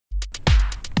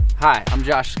Hi, I'm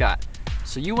Josh Scott.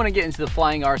 So you want to get into the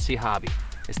flying RC hobby.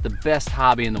 It's the best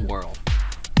hobby in the world.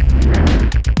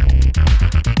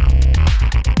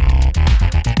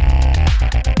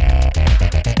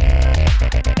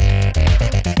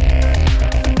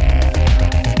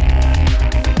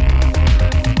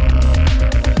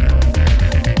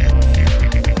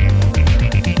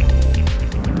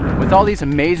 With all these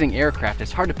amazing aircraft,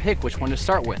 it's hard to pick which one to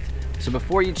start with. So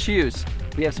before you choose,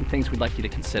 we have some things we'd like you to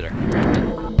consider.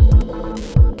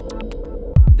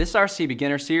 This RC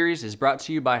Beginner Series is brought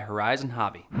to you by Horizon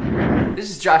Hobby. This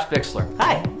is Josh Bixler.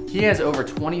 Hi. He has over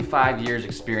 25 years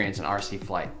experience in RC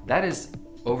flight. That is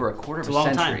over a quarter of a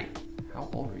century.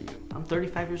 How old are you? I'm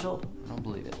 35 years old. I don't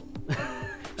believe it.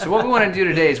 So what we want to do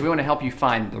today is we want to help you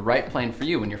find the right plane for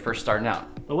you when you're first starting out.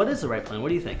 Well, what is the right plane? What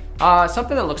do you think?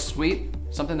 Something that looks sweet,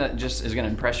 something that just is going to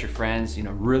impress your friends, you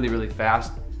know, really, really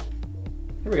fast.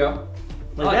 Here we go.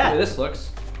 Like I like that. the way this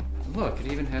looks. Look,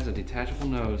 it even has a detachable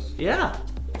nose. Yeah.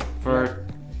 For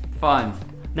fun.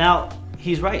 Now,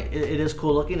 he's right. It is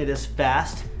cool looking. It is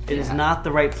fast. It is not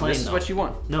the right plane, This is though. what you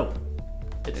want. No.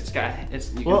 You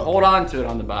can hold on to it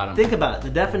on the bottom. Think about it. The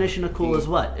definition of cool is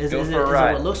what? Is it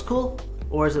what looks cool,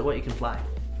 or is it what you can fly?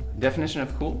 Definition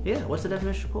of cool? Yeah. What's the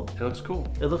definition of cool? It looks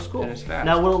cool. It looks cool. And it's fast.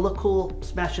 Now, will it look cool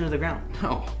smashed into the ground?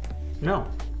 No. No.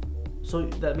 So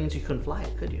that means you couldn't fly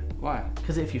it, could you? Why?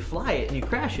 Because if you fly it and you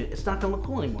crash it, it's not going to look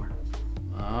cool anymore.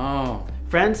 Oh.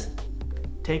 Friends,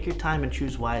 take your time and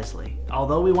choose wisely.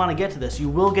 Although we want to get to this, you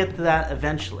will get to that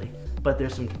eventually, but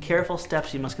there's some careful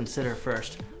steps you must consider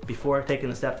first before taking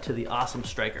the step to the awesome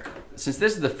Striker. Since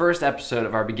this is the first episode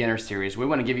of our beginner series, we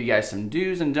want to give you guys some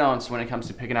do's and don'ts when it comes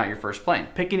to picking out your first plane.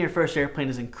 Picking your first airplane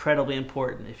is incredibly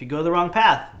important. If you go the wrong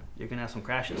path, you're going to have some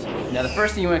crashes. Now the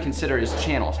first thing you want to consider is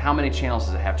channels. How many channels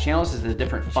does it have? Channels is the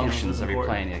different functions of your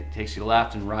plane. It takes you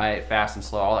left and right, fast and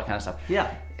slow, all that kind of stuff.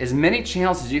 Yeah. As many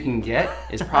channels as you can get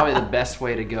is probably the best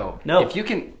way to go. No. If you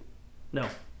can... No.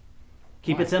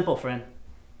 Keep it simple, friend.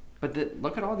 But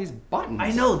look at all these buttons.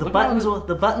 I know, the buttons will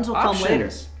come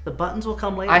later. The buttons will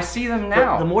come later. I see them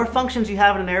now. The more functions you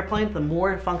have in an airplane, the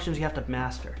more functions you have to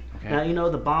master. Okay. Now, you know,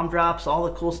 the bomb drops, all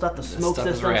the cool stuff, the smoke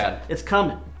systems, it's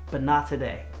coming, but not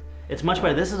today. It's much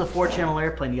better. This is a 4-channel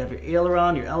airplane. You have your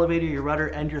aileron, your elevator, your rudder,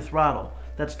 and your throttle.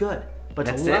 That's good. But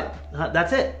that's it?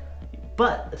 That's it.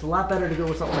 But it's a lot better to go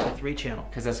with something like a 3-channel.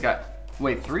 Because that's got,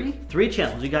 wait, 3? 3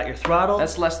 channels. You got your throttle.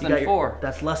 That's less than 4.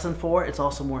 That's less than 4. It's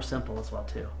also more simple as well,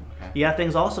 too. Okay. You have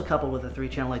things also coupled with a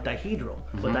 3-channel like dihedral.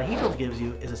 What dihedral gives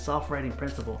you is a self-righting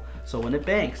principle. So when it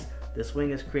banks, this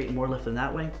wing is creating more lift than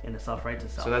that wing, and it self-rights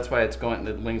itself. So that's why it's going,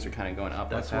 the wings are kind of going up.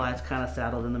 That's why it's kind of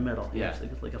saddled in the middle. Yeah.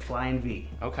 It's like a flying V.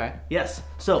 Okay. Yes.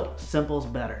 So simple's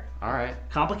better. All right.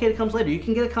 Complicated comes later. You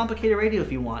can get a complicated radio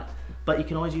if you want, but you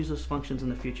can always use those functions in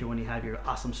the future when you have your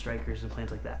awesome Strikers and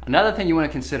planes like that. Another thing you want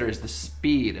to consider is the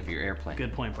speed of your airplane.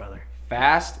 Good point, brother.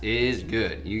 Fast is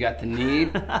good. You got the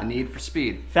need for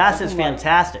speed. Fast is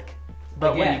fantastic,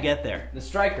 but when Again, you get there. The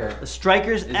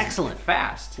Striker's excellent.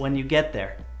 Fast. When you get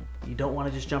there. You don't want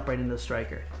to just jump right into the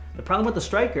Striker. The problem with the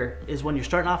Striker is when you're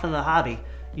starting off in the hobby,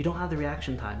 you don't have the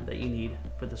reaction time that you need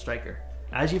for the Striker.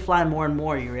 As you fly more and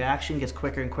more, your reaction gets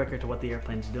quicker and quicker to what the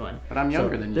airplane's doing. But I'm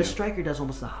younger than you. This Striker does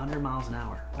almost 100 miles an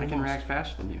hour. I can react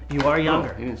faster than you. You are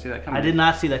younger. Oh, you didn't see that coming. I did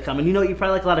not see that coming. You know, you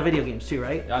probably like a lot of video games too,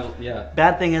 right? Yeah.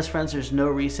 Bad thing is, friends, there's no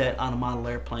reset on a model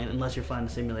airplane unless you're flying a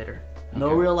simulator.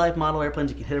 No real life model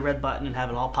airplanes, you can hit a red button and have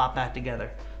it all pop back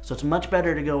together. So it's much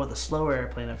better to go with a slower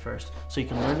airplane at first, so you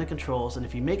can learn the controls, and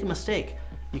if you make a mistake,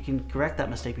 you can correct that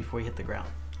mistake before you hit the ground.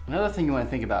 Another thing you want to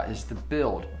think about is the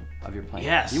build of your plane.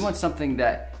 Yes. You want something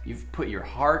that you've put your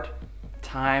heart,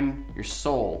 time, your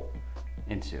soul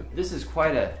into. This is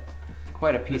quite a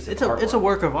piece of artwork. It's a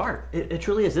work of art. It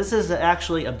truly is. This is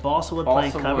actually a balsa wood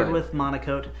plane covered wood. with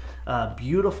monocoat.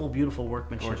 Beautiful, beautiful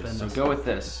workmanship. Gorgeous. In So this. go with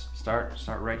this. Start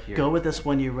right here. Go with this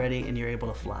when you're ready and you're able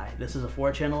to fly. This is a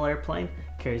 4-channel airplane.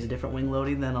 Carries a different wing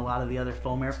loading than a lot of the other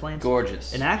foam airplanes.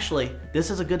 Gorgeous. And actually, this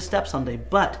is a good step someday,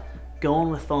 but going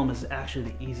with foam is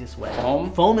actually the easiest way.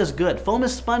 Foam? Foam is good. Foam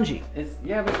is spongy.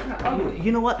 Yeah, but it's kind of ugly.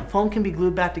 You know what? Foam can be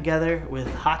glued back together with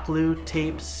hot glue,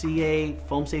 tape, CA,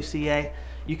 foam safe CA.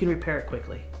 You can repair it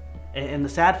quickly. And the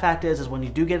sad fact is when you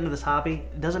do get into this hobby,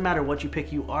 it doesn't matter what you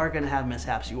pick, you are going to have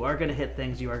mishaps. You are going to hit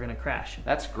things, you are going to crash.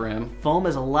 That's grim. Foam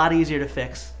is a lot easier to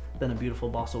fix than a beautiful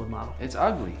balsa wood model. It's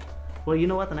ugly. Well, you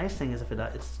know what? The nice thing is if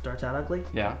it starts out ugly,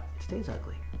 Yeah. it stays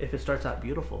ugly. If it starts out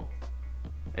beautiful,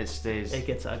 It stays. it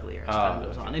gets uglier as time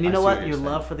goes on. And you know what? Your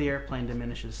love for the airplane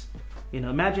diminishes. You know,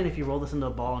 imagine if you roll this into a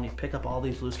ball and you pick up all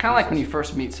these loose pieces. Kind of like when you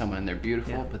first meet someone, they're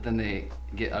beautiful, but then they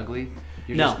get ugly.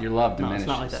 Your love diminishes.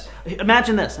 No, it's not like that.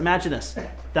 Imagine this.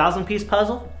 1,000-piece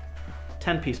puzzle.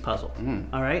 10-piece puzzle.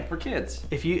 All right? For kids.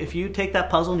 If you take that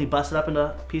puzzle and you bust it up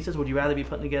into pieces, would you rather be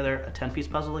putting together a 10-piece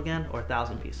puzzle again or a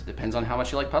 1,000-piece? Depends on how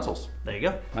much you like puzzles. There you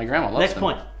go. My grandma loves Next them.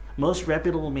 point. Most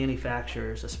reputable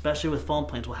manufacturers, especially with foam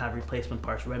planes, will have replacement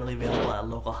parts readily available at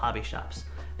local hobby shops.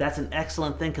 That's an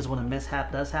excellent thing because when a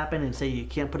mishap does happen and say you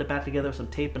can't put it back together with some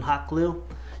tape and hot glue,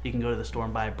 you can go to the store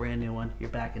and buy a brand new one. You're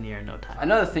back in the air in no time.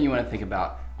 Another thing you want to think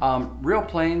about, real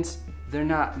planes, they're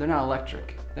not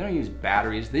electric. They don't use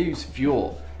batteries, they use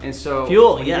fuel. And so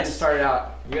fuel, when you yes. get started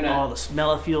out, you're gonna... Oh, the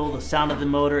smell of fuel, the sound of the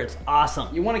motor, it's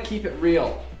awesome. You want to keep it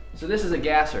real. So this is a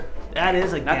gasser. That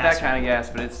is a gasser. Not that kind of gas,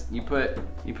 but it's you put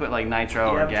like nitro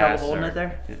or gas. You have trouble holding it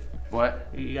there? What?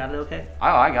 You got it okay? Oh,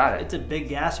 I got it. It's a big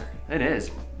gasser. It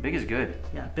is. Big is good.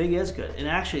 Yeah, big is good. And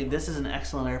actually, this is an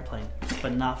excellent airplane,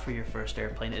 but not for your first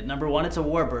airplane. Number one, it's a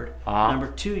warbird.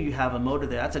 Number two, you have a motor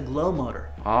there. That's a glow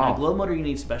motor. Now, a glow motor, you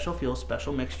need special fuel,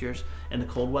 special mixtures. In the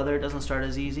cold weather, it doesn't start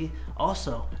as easy.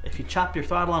 Also, if you chop your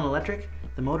throttle on electric,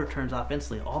 the motor turns off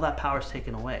instantly. All that power is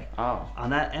taken away.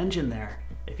 On that engine there,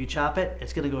 if you chop it,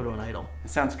 it's going to go to an idle. It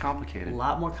sounds complicated. A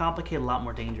lot more complicated, a lot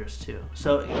more dangerous too.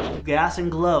 So gas and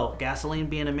glow, gasoline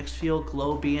being a mixed fuel,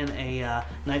 glow being a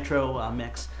nitro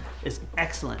mix, is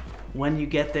excellent when you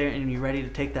get there and you're ready to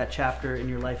take that chapter in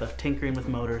your life of tinkering with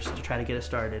motors to try to get it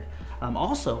started.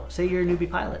 Also, say you're a newbie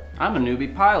pilot. I'm a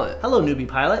newbie pilot. Hello, newbie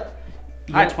pilot.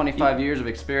 I have 25 years of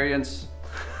experience.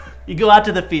 You go out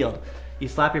to the field, you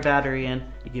slap your battery in,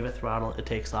 you give it throttle, it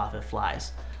takes off, it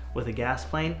flies. With a gas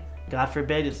plane, God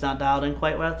forbid it's not dialed in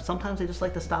quite well, sometimes they just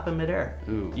like to stop in midair.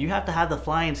 You have to have the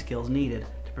flying skills needed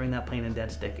to bring that plane in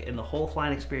dead stick, and the whole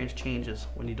flying experience changes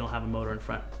when you don't have a motor in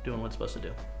front doing what it's supposed to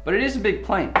do. But it is a big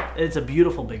plane. It's a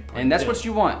beautiful big plane. And that's what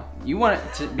you want. You want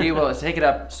it to be able to take it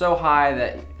up so high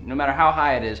that no matter how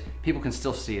high it is, people can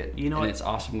still see it in its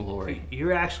awesome glory.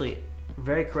 You're actually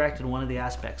very correct in one of the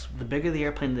aspects. The bigger the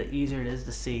airplane, the easier it is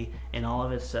to see in all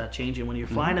of its changing. When you're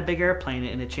flying a big airplane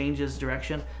and it changes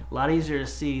direction, a lot easier to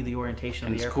see the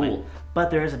orientation of the airplane. Cool. But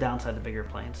there is a downside to bigger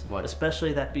planes,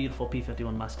 especially that beautiful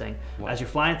P-51 Mustang. As you're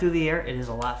flying through the air, it is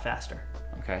a lot faster.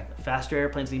 Okay. Faster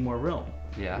airplanes need more room.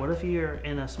 Yeah. What if you're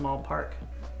in a small park?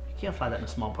 You can't fly that in a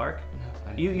small park.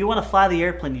 You want to fly the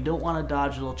airplane. You don't want to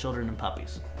dodge little children and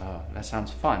puppies. Oh, that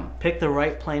sounds fun. Pick the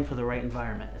right plane for the right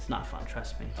environment. It's not fun,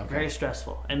 trust me. It's very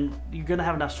stressful. And you're going to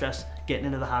have enough stress getting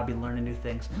into the hobby, learning new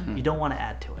things. You don't want to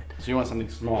add to it. So you want something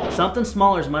small. Something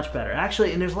smaller is much better.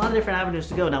 Actually, and there's a lot of different avenues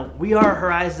to go. Now, we are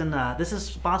Horizon. This is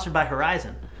sponsored by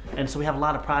Horizon. And so we have a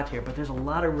lot of product here, but there's a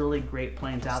lot of really great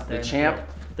planes out there. The Champ.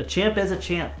 The Champ is a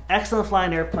champ. Excellent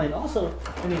flying airplane. Also,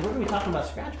 I mean, we're going to be talking about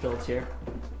scratch builds here.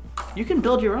 You can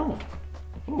build your own.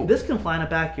 Ooh. This can fly in a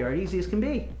backyard, easy as can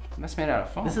be. That's made out of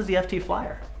foam. This is the FT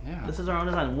Flyer. Yeah. This is our own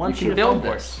design. One you sheet can of build foam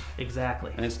board. this.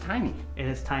 Exactly. And it's tiny. And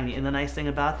it's tiny. And the nice thing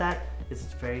about that is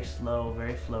it's very slow,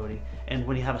 very floaty. And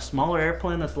when you have a smaller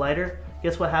airplane that's lighter,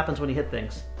 guess what happens when you hit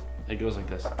things? It goes like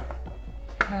this.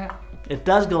 It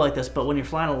does go like this, but when you're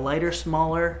flying a lighter,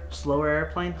 smaller, slower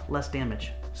airplane, less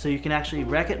damage. So you can actually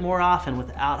wreck it more often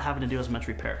without having to do as much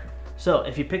repair. So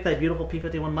if you pick that beautiful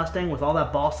P-51 Mustang with all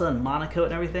that balsa and monocoat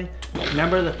and everything,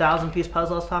 remember the 1,000-piece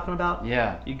puzzle I was talking about?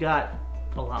 Yeah. You got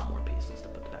a lot more pieces to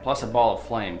put back. Plus a ball of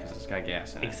flame because it's got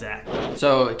gas in it. Exactly.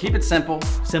 So keep it simple.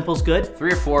 Simple's good.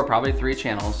 3 or 4, probably 3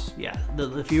 channels. Yeah,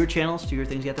 the fewer channels, fewer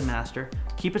things you have to master.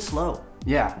 Keep it slow.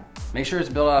 Yeah. Make sure it's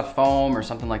built out of foam or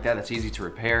something like that that's easy to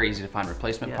repair, easy to find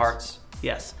replacement parts.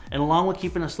 Yes, and along with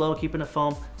keeping it slow, keeping it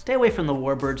foam, stay away from the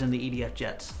warbirds and the EDF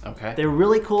jets. Okay. They're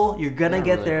really cool. You're gonna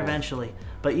get there eventually.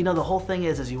 But you know, the whole thing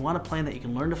is you want a plane that you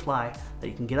can learn to fly, that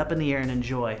you can get up in the air and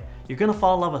enjoy. You're gonna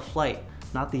fall in love with flight,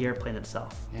 not the airplane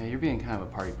itself. Yeah, you're being kind of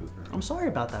a party pooper. I'm sorry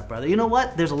about that, brother. You know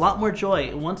what? There's a lot more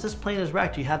joy. Once this plane is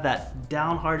wrecked, you have that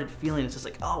downhearted feeling. It's just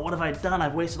like, oh, what have I done?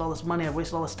 I've wasted all this money. I've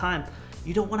wasted all this time.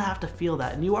 You don't want to have to feel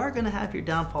that. And you are going to have your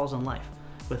downfalls in life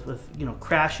with you know,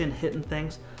 crashing, hitting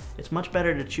things. It's much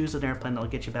better to choose an airplane that will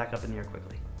get you back up in the air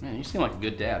quickly. Man, you seem like a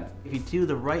good dad. If you do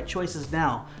the right choices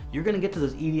now, you're going to get to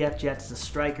those EDF jets, the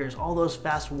Strikers, all those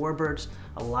fast warbirds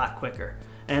a lot quicker.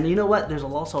 And you know what? There's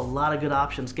also a lot of good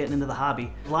options getting into the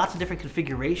hobby. Lots of different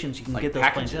configurations you can get those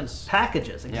planes in.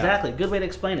 Packages, exactly. Yeah. Good way to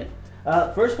explain it.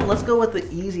 First one, let's go with the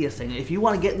easiest thing. If you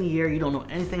want to get in the air, you don't know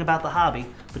anything about the hobby,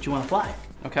 but you want to fly.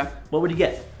 Okay. What would you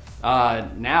get?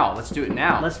 Now. Let's do it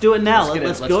now. Let's do it now.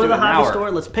 Let's go to the hobby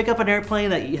store. Let's pick up an airplane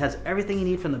that has everything you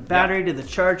need from the battery to the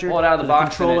charger, pull it out of the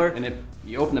box, controller. And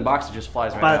you open the box, it just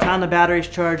flies right out. By the time the battery's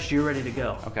charged, you're ready to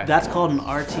go. Okay. That's called an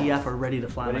RTF, or ready to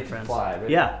fly, my friends. Ready to fly.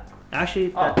 Yeah. Actually,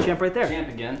 that Champ right there. Champ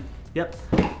again. Yep.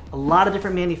 A lot of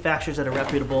different manufacturers that are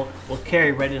reputable will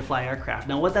carry ready-to-fly aircraft.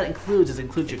 Now what that includes is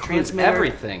your transmitter,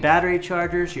 everything. battery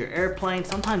chargers, your airplane,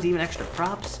 sometimes even extra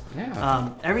props. Yeah.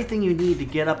 Everything you need to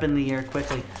get up in the air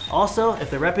quickly. Also, if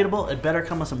they're reputable, it better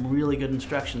come with some really good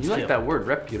instructions You too. like that word,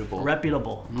 reputable.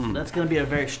 Reputable. That's going to be a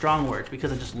very strong word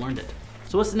because I just learned it.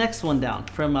 So what's the next one down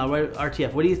from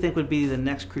RTF? What do you think would be the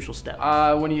next crucial step?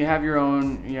 When you have your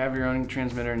own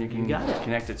transmitter and you can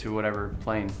connect it to whatever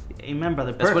plane. Amen,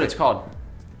 brother. That's what it's called.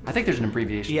 I think there's an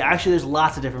abbreviation. Yeah, actually, there's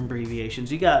lots of different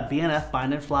abbreviations. You got BNF,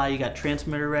 bind and fly. You got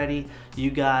transmitter ready. You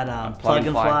got plug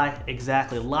and fly.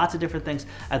 Exactly, lots of different things.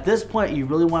 At this point, you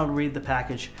really want to read the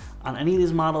package. On any of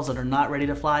these models that are not ready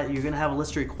to fly, you're going to have a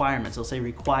list of requirements. It'll say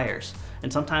requires,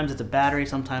 and sometimes it's a battery,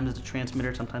 sometimes it's a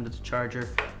transmitter, sometimes it's a charger,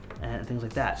 and things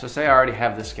like that. So say I already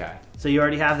have this guy. So you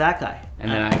already have that guy.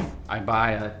 And then I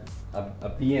buy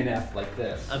a BNF like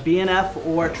this. A BNF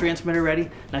or transmitter ready.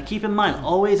 Now keep in mind,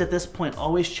 always at this point,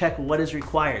 always check what is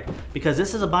required. Because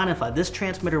this is a bind and fly. This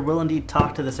transmitter will indeed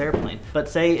talk to this airplane. But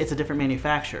say it's a different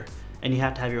manufacturer and you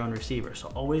have to have your own receiver. So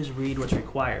always read what's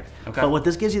required. Okay. But what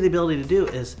this gives you the ability to do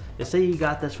is say you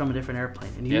got this from a different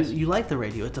airplane and you like the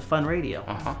radio, it's a fun radio.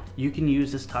 You can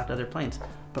use this to talk to other planes.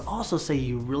 But also say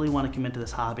you really want to commit to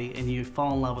this hobby and you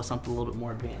fall in love with something a little bit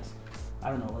more advanced. I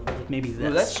don't know, like maybe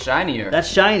this. Ooh, that's shinier. That's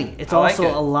shiny. It's also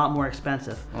like it. a lot more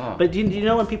expensive. Oh. But do you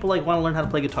know when people want to learn how to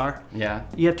play guitar? Yeah.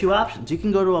 You have two options. You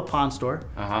can go to a pawn store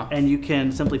and you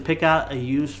can simply pick out a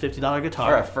used $50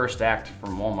 guitar. Or a First Act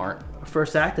from Walmart.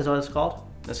 First Act is what it's called?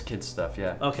 That's kids stuff,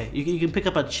 yeah. Okay, you can pick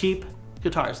up a cheap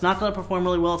guitar. It's not going to perform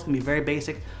really well. It's going to be very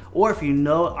basic. Or if you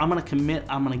know, I'm going to commit,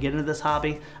 I'm going to get into this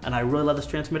hobby and I really love this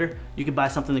transmitter, you could buy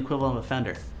something the equivalent of a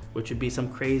Fender, which would be some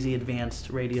crazy advanced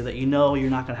radio that you know you're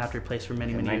not going to have to replace for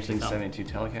many, many years to come.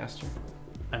 1972 Telecaster.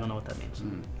 I don't know what that means.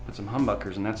 Put some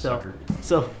humbuckers in that sucker.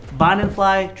 So bind and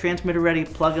fly, transmitter ready,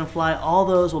 plug and fly, all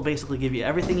those will basically give you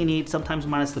everything you need, sometimes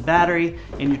minus the battery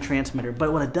and your transmitter.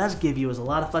 But what it does give you is a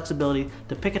lot of flexibility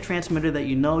to pick a transmitter that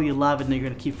you know you love and that you're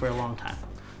going to keep for a long time.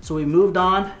 So we moved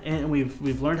on and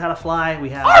we've learned how to fly. We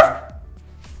have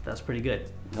that's pretty good.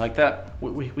 You like that?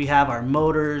 We have our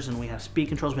motors and we have speed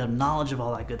controls. We have knowledge of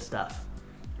all that good stuff.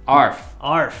 ARF.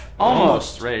 ARF.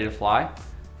 Almost ready to fly.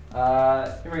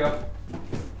 Here we go.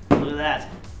 Look at that.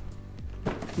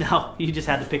 Now, you just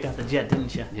had to pick out the jet,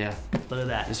 didn't you? Yeah. Look at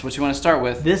that. This is what you want to start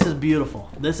with. This is beautiful.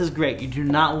 This is great. You do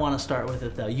not want to start with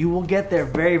it though. You will get there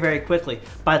very, very quickly.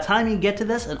 By the time you get to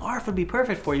this, an ARF would be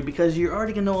perfect for you because you're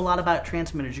already going to know a lot about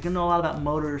transmitters. You're going to know a lot about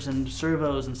motors and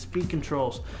servos and speed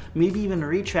controls. Maybe even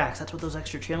retracts. That's what those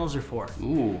extra channels are for.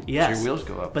 Ooh, yes. So your wheels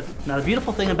go up. But now the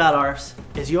beautiful thing about ARFs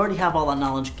is you already have all that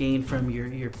knowledge gained from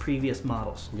your previous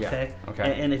models. Yeah. Okay?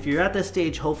 Okay. And if you're at this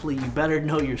stage, hopefully you better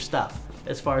know your stuff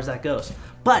as far as that goes.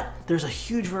 But there's a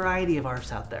huge variety of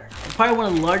ARFs out there. Probably one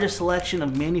of the largest selection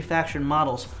of manufactured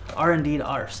models are indeed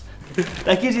ARFs.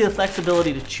 That gives you the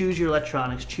flexibility to choose your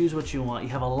electronics, choose what you want. You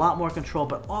have a lot more control,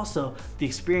 but also the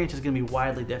experience is going to be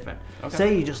widely different. Okay.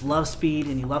 Say you just love speed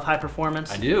and you love high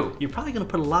performance. I do. You're probably going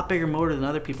to put a lot bigger motor than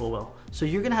other people will. So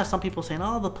you're going to have some people saying,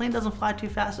 oh, the plane doesn't fly too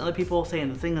fast, and other people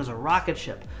saying the thing is a rocket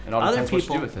ship. And all depends what you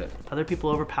do with it. Other people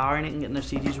overpowering it and getting their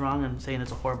CGs wrong and saying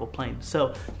it's a horrible plane.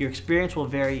 So your experience will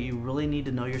vary. You really need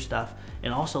to know your stuff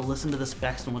and also listen to the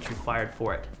specs and what's required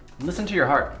for it. Listen to your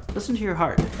heart. Listen to your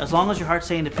heart. As long as your heart's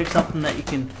saying to pick something that you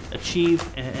can achieve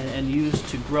and use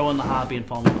to grow in the hobby and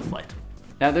fall in love with flight.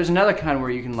 Now there's another kind where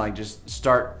you can like just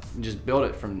build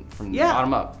it from the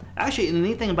bottom up. Actually, and the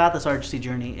neat thing about this RGC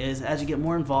journey is as you get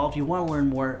more involved, you want to learn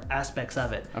more aspects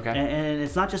of it. Okay. And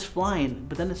it's not just flying,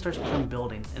 but then it starts becoming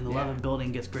building, and the love of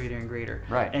building gets greater and greater.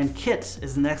 Right. And kits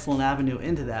is an excellent avenue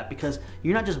into that because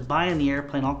you're not just buying the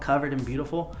airplane all covered and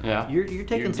beautiful. Yeah. You're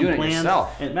taking You're some doing plans. it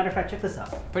yourself. And matter of fact, check this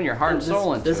out. Putting your heart and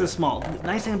soul into it. This is small. The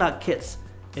nice thing about kits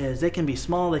is they can be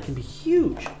small, they can be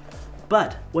huge,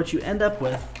 but what you end up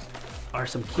with are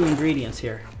some key ingredients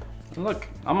here. Look,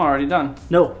 I'm already done.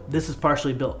 No, this is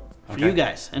partially built for you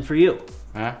guys and for you.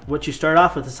 Huh? What you start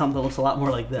off with is something that looks a lot more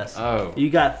like this. Oh. You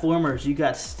got formers, you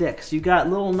got sticks, you got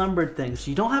little numbered things.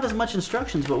 You don't have as much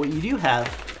instructions, but what you do have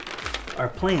are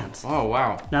plans. Oh,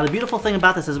 wow. Now the beautiful thing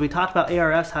about this is we talked about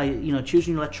ARFs, how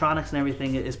choosing your electronics and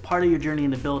everything is part of your journey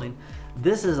into building.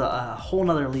 This is a whole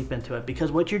nother leap into it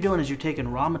because what you're doing is you're taking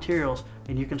raw materials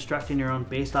and you're constructing your own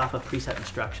based off of preset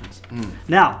instructions.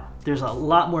 Now, there's a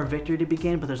lot more victory to be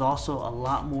gained, but there's also a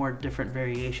lot more different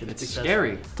variations. It's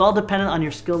scary. It's all dependent on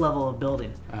your skill level of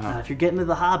building. Now, if you're getting into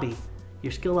the hobby,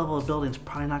 your skill level of building is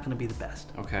probably not going to be the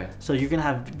best. Okay. So you're going to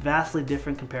have vastly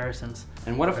different comparisons.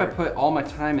 And what if I put all my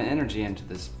time and energy into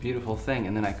this beautiful thing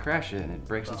and then I crash it and it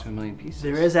breaks into a million pieces?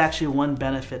 There is actually one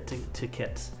benefit to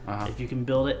kits. If you can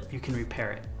build it, you can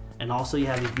repair it. And also you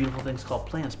have these beautiful things called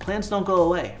plans. Plans don't go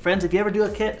away. Friends, if you ever do a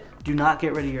kit, do not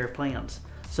get rid of your plans.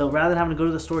 So rather than having to go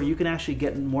to the store, you can actually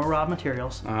get more raw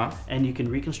materials, and you can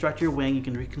reconstruct your wing, you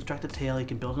can reconstruct the tail, you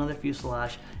can build another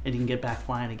fuselage, and you can get back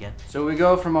flying again. So we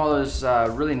go from all those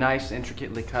really nice,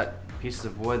 intricately cut pieces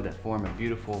of wood that form a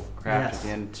beautiful craft at the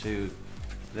end to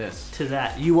this. To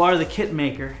that. You are the kit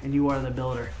maker, and you are the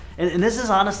builder. And this is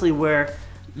honestly where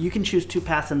you can choose two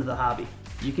paths into the hobby.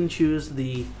 You can choose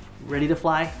the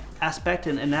ready-to-fly aspect,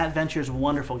 and that venture is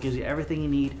wonderful. It gives you everything you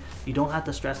need. You don't have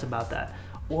to stress about that.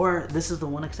 Or this is the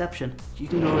one exception. You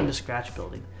can go into scratch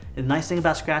building. And the nice thing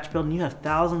about scratch building, you have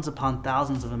thousands upon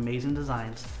thousands of amazing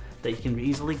designs that you can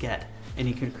easily get, and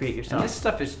you can create yourself. And this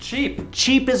stuff is cheap.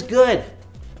 Cheap is good.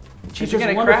 Cheap You're is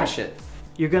gonna wonderful. crash it.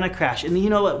 You're gonna crash. And you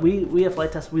know what? We at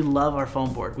Flite Test, we love our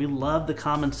foam board. We love the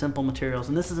common, simple materials.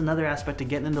 And this is another aspect of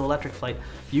getting into electric flight.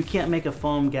 You can't make a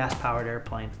foam gas-powered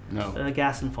airplane. No.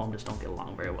 Gas and foam just don't get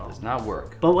along very well. Does not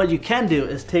work. But what you can do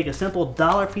is take a simple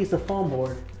dollar piece of foam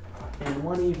board, and in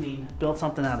one evening, build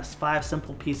something out of 5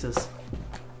 simple pieces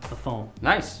of foam.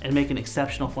 Nice. And make an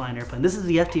exceptional flying airplane. This is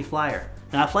the FT Flyer.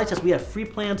 Now at Flite Test, we have free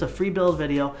plans, a free build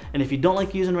video, and if you don't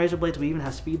like using razor blades, we even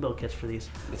have speed build kits for these.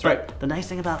 That's but right. The nice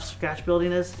thing about scratch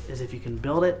building is if you can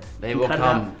build it, they you will cut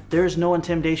come. it out, there's no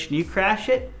intimidation. You crash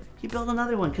it, you build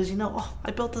another one, because you know, oh,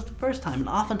 I built this the first time. And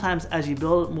oftentimes, as you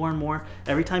build it more and more,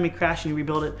 every time you crash and you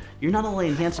rebuild it, you're not only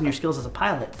enhancing your skills as a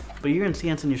pilot, but you're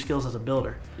enhancing your skills as a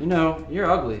builder. You know,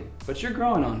 you're ugly, but you're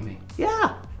growing on me.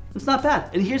 Yeah, it's not bad.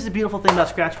 And here's the beautiful thing about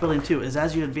scratch building too, is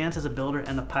as you advance as a builder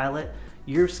and a pilot,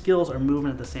 your skills are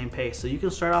moving at the same pace. So you can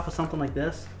start off with something like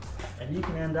this, and you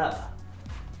can end up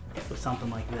with something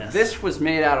like this. This was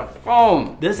made out of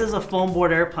foam. This is a foam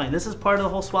board airplane. This is part of the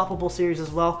whole swappable series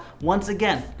as well. Once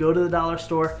again, go to the dollar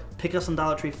store, pick up some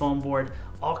Dollar Tree foam board,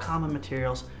 all common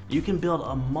materials. You can build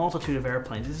a multitude of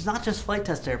airplanes. It's not just Flite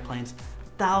Test airplanes.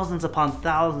 Thousands upon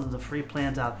thousands of free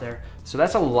plans out there. So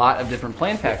that's a lot of different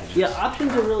plane packages. Yeah,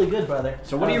 options are really good, brother.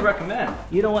 So what do you recommend?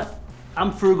 You know what?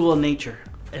 I'm frugal in nature.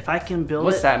 If I can build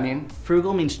What's it, that mean?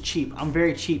 Frugal means cheap. I'm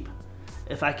very cheap.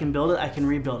 If I can build it, I can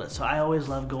rebuild it. So I always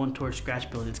love going towards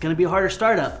scratch building. It's going to be a harder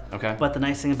startup. Okay. But the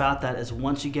nice thing about that is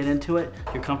once you get into it,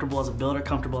 you're comfortable as a builder,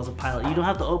 comfortable as a pilot. You don't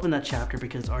have to open that chapter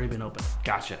because it's already been opened.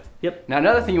 Gotcha. Yep. Now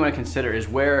another thing you want to consider is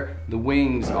where the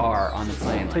wings are on the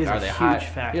plane. Plays Like, a are they huge high?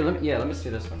 factor. Let me see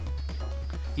this one.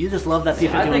 You just love that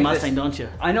P-51 think Mustang, don't you?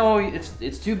 I know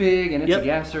it's too big and it's a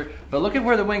gasser, but look at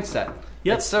where the wing's set.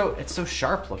 Yep. It's so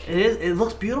sharp looking. It is. It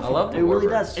looks beautiful. I love the It really warbirds.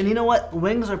 does. And you know what?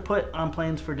 Wings are put on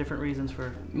planes for different reasons.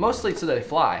 For Mostly so that they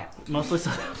fly. mostly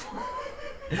so.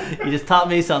 You just taught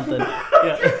me something.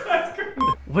 Yeah.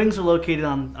 Wings are located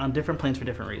on different planes for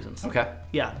different reasons. Okay.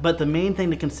 Yeah, but the main thing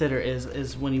to consider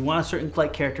is when you want a certain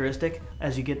flight characteristic,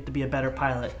 as you get to be a better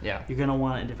pilot, you're going to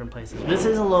want it in different places. This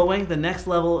is a low wing. The next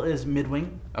level is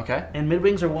mid-wing. Okay. And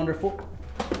mid-wings are wonderful.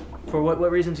 For what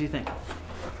reasons do you think?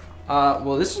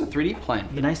 Well, this is a 3D plane.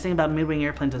 The nice thing about mid-wing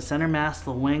airplanes, the center mass,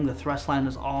 the wing, the thrust line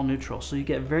is all neutral. So you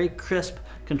get very crisp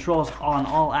controls on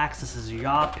all axes,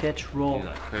 yaw, pitch, roll. You're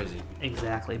like crazy.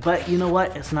 Exactly. But you know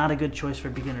what? It's not a good choice for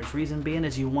beginners. Reason being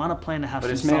is you want a plane to have But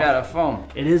some it's made out of foam.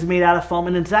 It is made out of foam,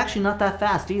 and it's actually not that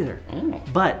fast either. Oh.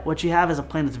 But what you have is a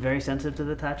plane that's very sensitive to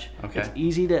the touch. Okay. It's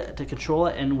easy to control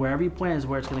it, and wherever you point is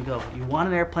where it's going to go. You want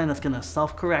an airplane that's going to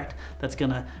self-correct, that's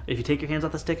going to, if you take your hands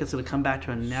off the stick, it's going to come back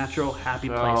to a natural, happy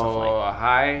place of flight. A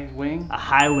high wing? A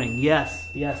high wing, yes.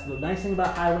 Yes, the nice thing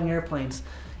about high wing airplanes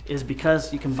is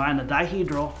because you combine the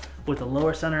dihedral with a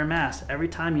lower center of mass. Every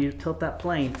time you tilt that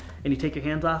plane and you take your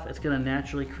hands off, it's going to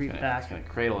naturally creep back. It's going to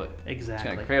cradle it. Exactly. It's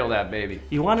going to cradle that baby.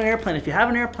 You want an airplane. If you have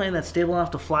an airplane that's stable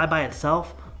enough to fly by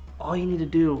itself, all you need to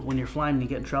do when you're flying and you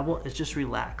get in trouble is just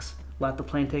relax. Let the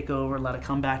plane take over, let it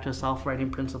come back to a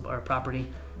self-righting principle or property,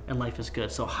 and life is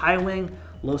good. So high wing,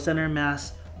 low center of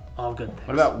mass, all good things.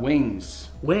 What about wings?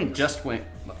 Wings? Just wing.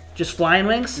 Just flying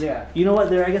wings? Yeah. You know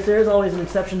what? I guess there is always an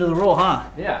exception to the rule, huh?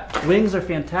 Yeah. Wings are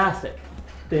fantastic.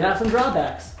 They have some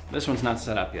drawbacks. This one's not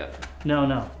set up yet.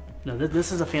 No.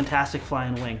 This is a fantastic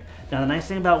flying wing. Now the nice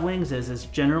thing about wings is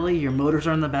generally your motors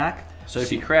are in the back. So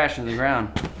if you crash into the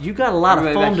ground, you got a lot of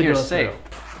everybody foam back to here go is safe.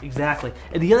 through. Exactly.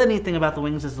 And the other neat thing about the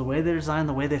wings is the way they're designed,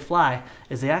 the way they fly,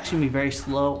 is they actually can be very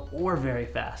slow or very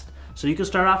fast. So you can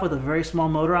start off with a very small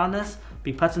motor on this,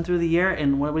 be putzing through the air,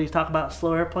 and when you talk about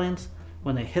slow airplanes,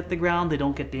 when they hit the ground, they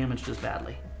don't get damaged as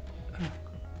badly.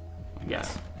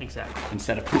 Yes, exactly.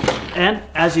 Instead of And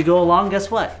as you go along,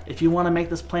 guess what? If you want to make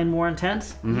this plane more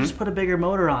intense, you just put a bigger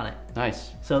motor on it.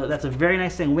 Nice. So that's a very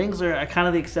nice thing. Wings are kind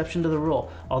of the exception to the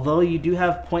rule. Although you do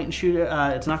have point and shoot,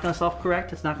 it's not going to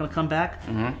self-correct, it's not going to come back.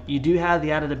 You do have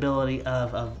the added ability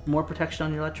of more protection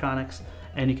on your electronics,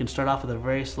 and you can start off with a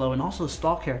very slow, and also the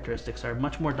stall characteristics are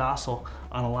much more docile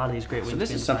on a lot of these great wing So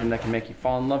this is something that can make you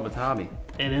fall in love with the hobby.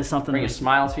 It is something. Bring a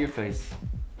smile to your face.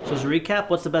 So as a recap,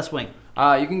 what's the best wing?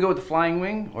 You can go with the flying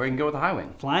wing, or you can go with the high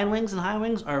wing. Flying wings and high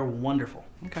wings are wonderful.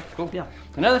 Okay, cool. Yeah.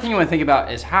 Another thing you want to think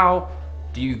about is how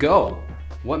do you go?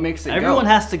 What makes it Everyone go?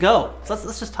 has to go. So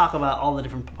let's just talk about all the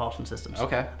different propulsion systems.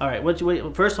 Okay. All right.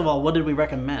 First of all, what did we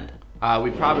recommend?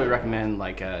 We'd probably recommend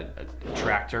like a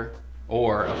tractor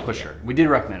or a pusher. We did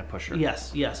recommend a pusher.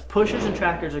 Yes. Pushers and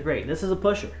tractors are great. This is a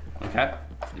pusher. Okay.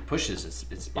 It pushes.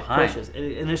 It's behind. It pushes.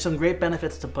 And there's some great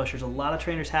benefits to pushers. A lot of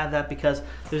trainers have that because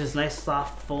there's this nice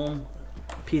soft foam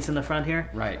piece in the front here.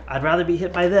 Right. I'd rather be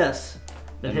hit by this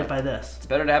than hit by this. It's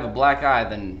better to have a black eye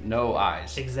than no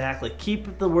eyes. Exactly.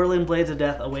 Keep the whirling blades of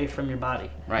death away from your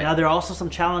body. Right. Now there are also some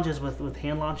challenges with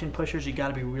hand launching pushers. You got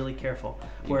to be really careful.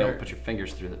 You don't put your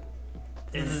fingers through it.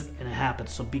 And it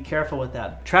happens. So be careful with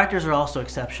that. Tractors are also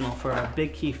exceptional for a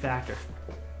big key factor.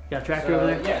 You got a tractor over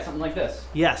there? Yeah, something like this.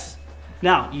 Yes.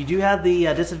 Now, you do have the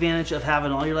disadvantage of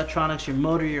having all your electronics, your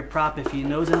motor, your prop. If you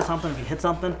nose into something, if you hit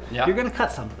something, you're going to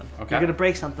cut something. Okay. You're going to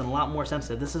break something a lot more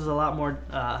sensitive. This is a lot more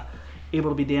able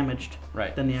to be damaged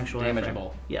than the actual airframe.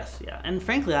 Damageable. Yes, yeah. And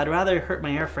frankly, I'd rather hurt my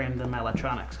airframe than my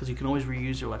electronics because you can always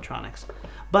reuse your electronics.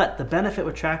 But the benefit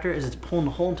with tractor is it's pulling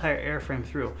the whole entire airframe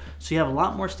through. So you have a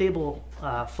lot more stable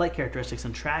flight characteristics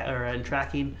in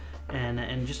tracking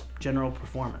and just general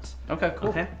performance. Okay, cool.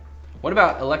 Okay. What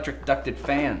about electric ducted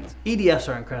fans? EDFs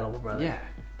are incredible, brother. Yeah.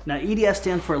 Now, EDF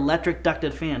stands for electric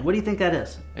ducted fan. What do you think that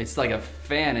is? It's like a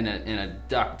fan in a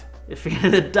duct. A fan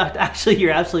in a duct. Actually,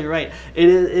 you're absolutely right. It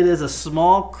is a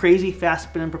small, crazy, fast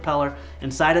spinning propeller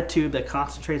inside a tube that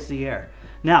concentrates the air.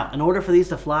 Now, in order for these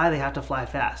to fly, they have to fly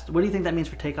fast. What do you think that means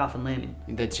for takeoff and landing?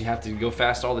 That you have to go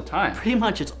fast all the time. Pretty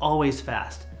much, it's always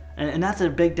fast. And that's a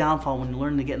big downfall when you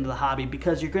learn to get into the hobby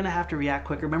because you're going to have to react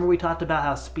quicker. Remember we talked about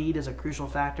how speed is a crucial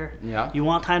factor? Yeah. You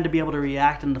want time to be able to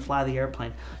react and to fly the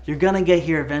airplane. You're going to get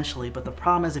here eventually, but the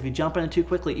problem is if you jump in it too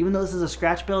quickly, even though this is a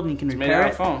scratch build and you can repair it.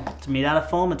 It's made out of foam. It's made out of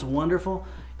foam. It's wonderful.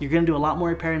 You're going to do a lot more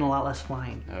repairing and a lot less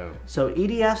flying. Oh. So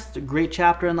EDF's a great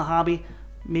chapter in the hobby.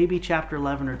 Maybe chapter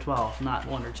 11 or 12, not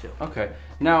 1 or 2. Okay.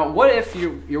 Now, what if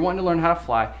you're wanting to learn how to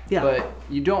fly, but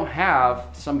you don't have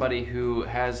somebody who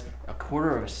has a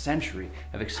quarter of a century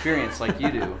of experience like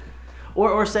you do?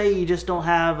 Or say you just don't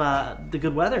have the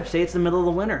good weather. Say it's the middle of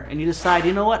the winter and you decide,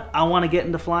 you know what, I want to get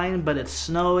into flying, but it's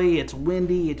snowy, it's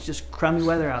windy, it's just crummy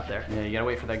weather out there. Yeah, you gotta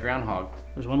wait for that groundhog.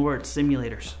 There's one word,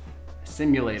 simulators.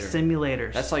 Simulator.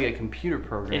 Simulators. That's like a computer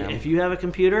program. If you have a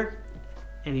computer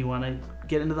and you want to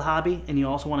get into the hobby and you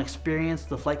also want to experience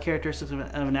the flight characteristics of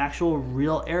an actual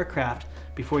real aircraft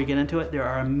before you get into it, there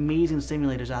are amazing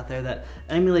simulators out there that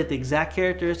emulate the exact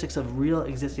characteristics of real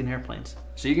existing airplanes.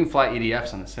 So you can fly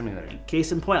EDFs on the simulator.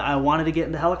 Case in point, I wanted to get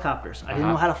into helicopters. I didn't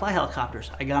know how to fly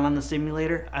helicopters. I got on the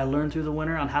simulator. I learned through the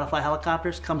winter on how to fly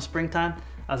helicopters. Come springtime,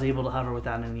 I was able to hover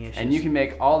without any issues. And you can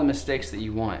make all the mistakes that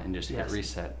you want and just hit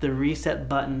reset. The reset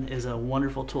button is a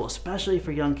wonderful tool, especially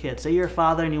for young kids. Say you're a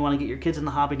father and you want to get your kids in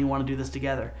the hobby and you want to do this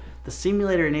together. The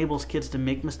simulator enables kids to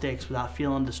make mistakes without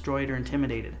feeling destroyed or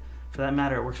intimidated. For that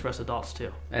matter, it works for us adults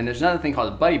too. And there's another thing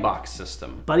called a buddy box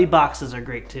system. Buddy boxes are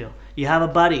great too. You have a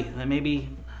buddy that maybe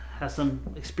has some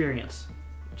experience.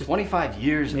 25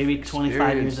 years maybe of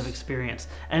 25 years of experience.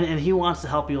 And he wants to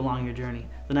help you along your journey.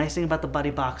 The nice thing about the buddy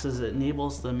box is it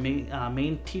enables the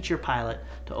main teacher pilot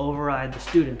to override the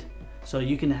student. So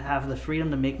you can have the freedom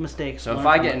to make mistakes. So if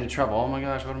I get into trouble, oh my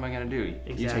gosh, what am I going to do?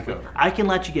 Exactly. You take over. I can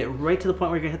let you get right to the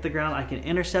point where you're going to hit the ground. I can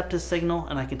intercept his signal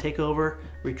and I can take over,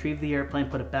 retrieve the airplane,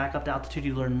 put it back up to altitude.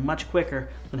 You learn much quicker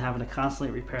than having to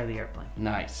constantly repair the airplane.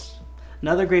 Nice.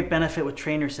 Another great benefit with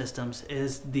trainer systems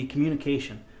is the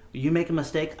communication. You make a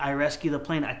mistake, I rescue the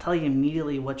plane. I tell you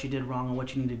immediately what you did wrong and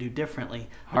what you need to do differently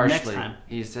Harshly. next time.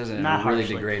 He says it in Not a really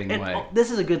harshly. degrading way.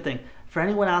 This is a good thing. For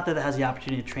anyone out there that has the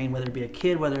opportunity to train, whether it be a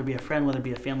kid, whether it be a friend, whether it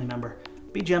be a family member,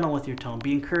 be gentle with your tone.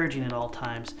 Be encouraging at all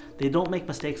times. They don't make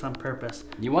mistakes on purpose.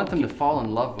 You want them to fall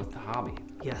in love with the hobby.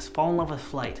 Yes, fall in love with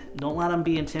flight. Don't let them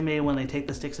be intimidated when they take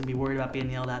the sticks and be worried about being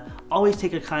yelled at. Always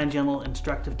take a kind, gentle,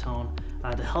 instructive tone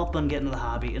to help them get into the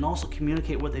hobby and also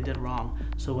communicate what they did wrong.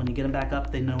 So when you get them back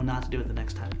up, they know not to do it the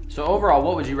next time. So overall,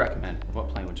 what would you recommend? What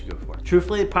plane would you go for?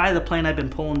 Truthfully, probably the plane I've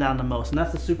been pulling down the most, and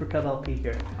that's the Super Cub LP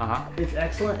here. It's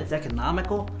excellent, it's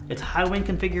economical, it's high wing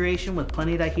configuration with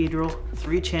plenty of dihedral,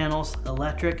 3 channels,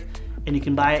 electric, and you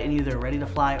can buy it in either ready to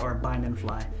fly or bind and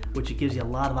fly, which it gives you a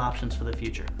lot of options for the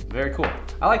future. Very cool.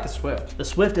 I like the Swift. The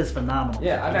Swift is phenomenal.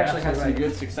 Yeah, I've actually had some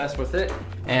good success with it.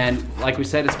 And like we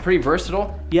said, it's pretty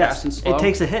versatile. Yes, fast and slow. it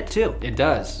takes a hit too. It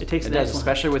does. It takes it does,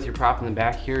 especially with your prop in the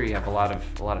back here. You have a lot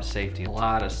of safety, a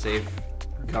lot of safe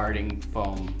guarding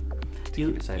foam.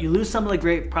 You lose some of the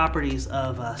great properties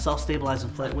of self-stabilizing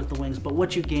flight with the wings, but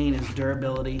what you gain is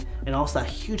durability and also a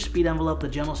huge speed envelope, the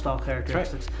general stall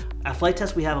characteristics. Right. At Flite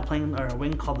Test, we have a plane or a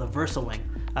wing called the Versa Wing.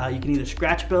 You can either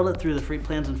scratch build it through the free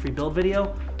plans and free build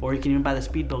video, or you can even buy the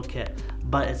speed build kit.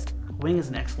 But wing is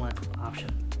an excellent option.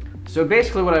 So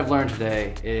basically, what I've learned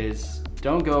today is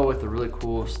don't go with the really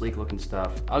cool, sleek-looking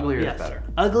stuff. Uglier is better.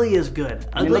 Ugly is good.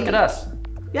 I mean, look at us.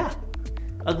 Yeah,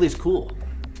 ugly is cool.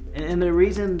 And the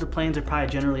reason the planes are probably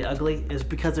generally ugly is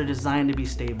because they're designed to be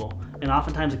stable. And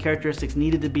oftentimes the characteristics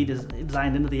needed to be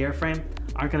designed into the airframe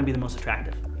aren't going to be the most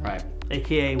attractive. Right.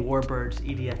 AKA warbirds,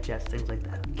 EDF jets, things like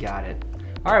that. Got it.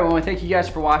 All right, well, thank you guys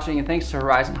for watching, and thanks to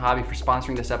Horizon Hobby for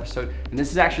sponsoring this episode. And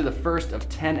this is actually the first of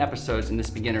 10 episodes in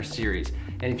this beginner series.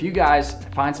 And if you guys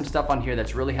find some stuff on here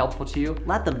that's really helpful to you,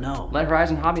 let them know. Let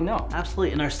Horizon Hobby know.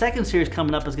 Absolutely. And our second series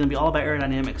coming up is going to be all about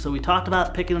aerodynamics. So we talked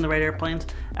about picking the right airplanes.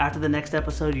 After the next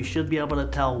episode, you should be able to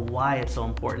tell why it's so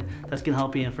important. That's going to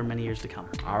help you in for many years to come.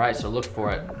 All right, so look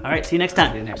for it. All right, see you next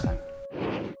time. See you next time.